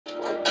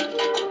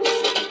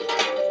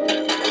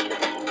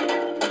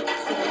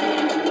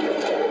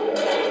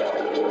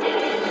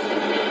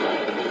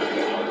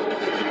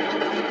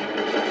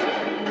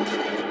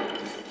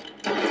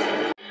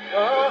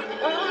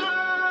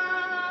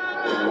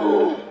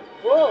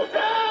Whoa!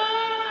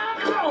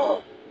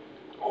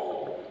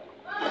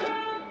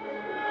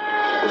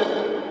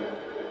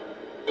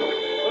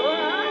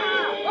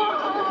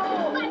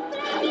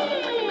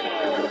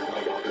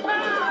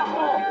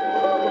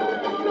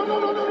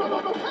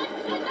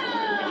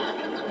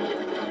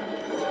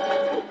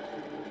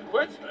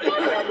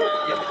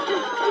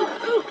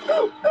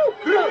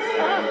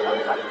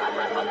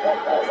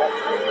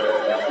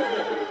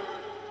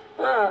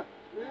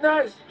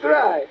 Nice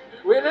try.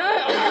 When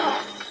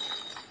I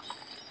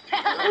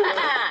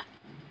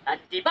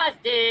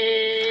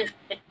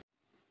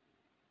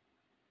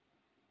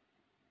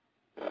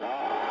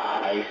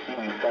see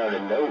we found a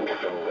note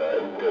from the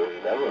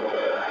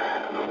developer.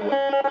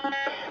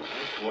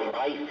 This one I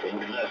think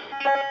that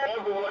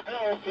everyone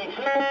else thinks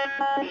is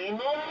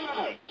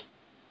right.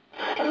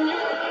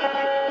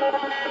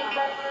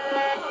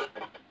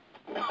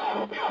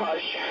 Oh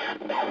gosh,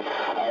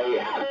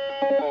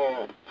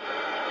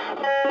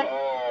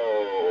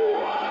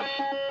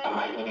 I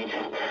need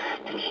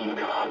to keep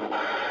calm.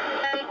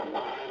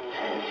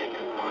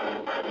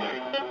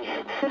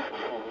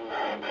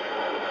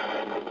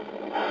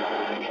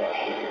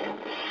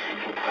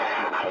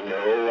 I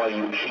know why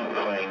you keep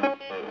playing.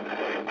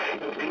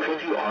 It's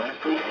because you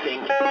honestly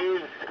think it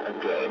is a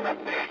game.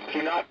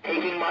 You're not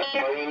taking my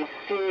playing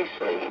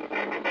seriously.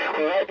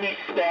 Let me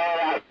spell it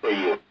out for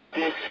you.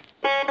 This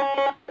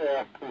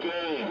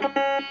game.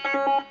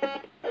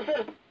 I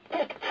said,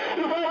 heck,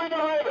 you've already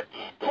never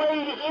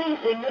played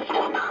anything that's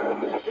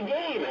a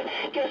game.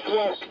 Guess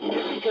what?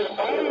 Just because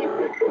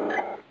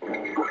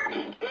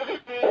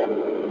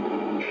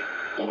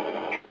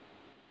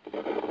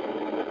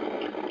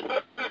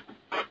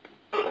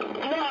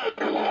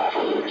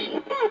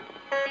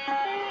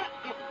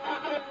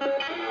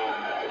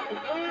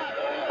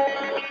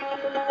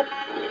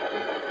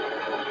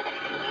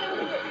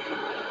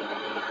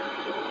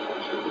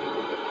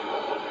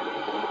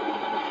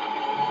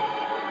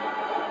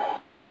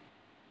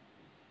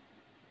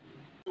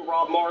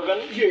Rob Marvin?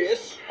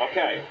 Yes.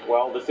 Okay,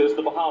 well, this is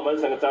the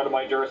Bahamas, and it's out of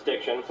my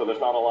jurisdiction, so there's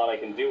not a lot I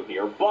can do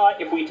here. But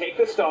if we take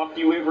the stock,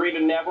 do you agree to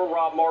never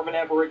rob Marvin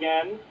ever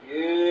again?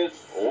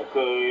 Yes.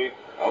 Okay.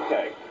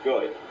 Okay,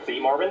 good. See,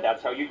 Marvin,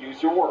 that's how you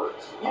use your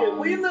words. Yeah,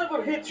 we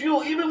never hit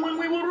you even when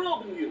we were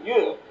robbing you.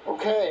 Yeah.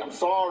 Okay, I'm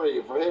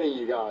sorry for hitting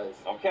you guys.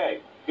 Okay,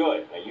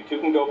 good. Now you two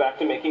can go back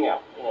to making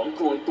out. I'm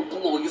going to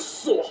blow you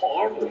so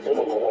hard.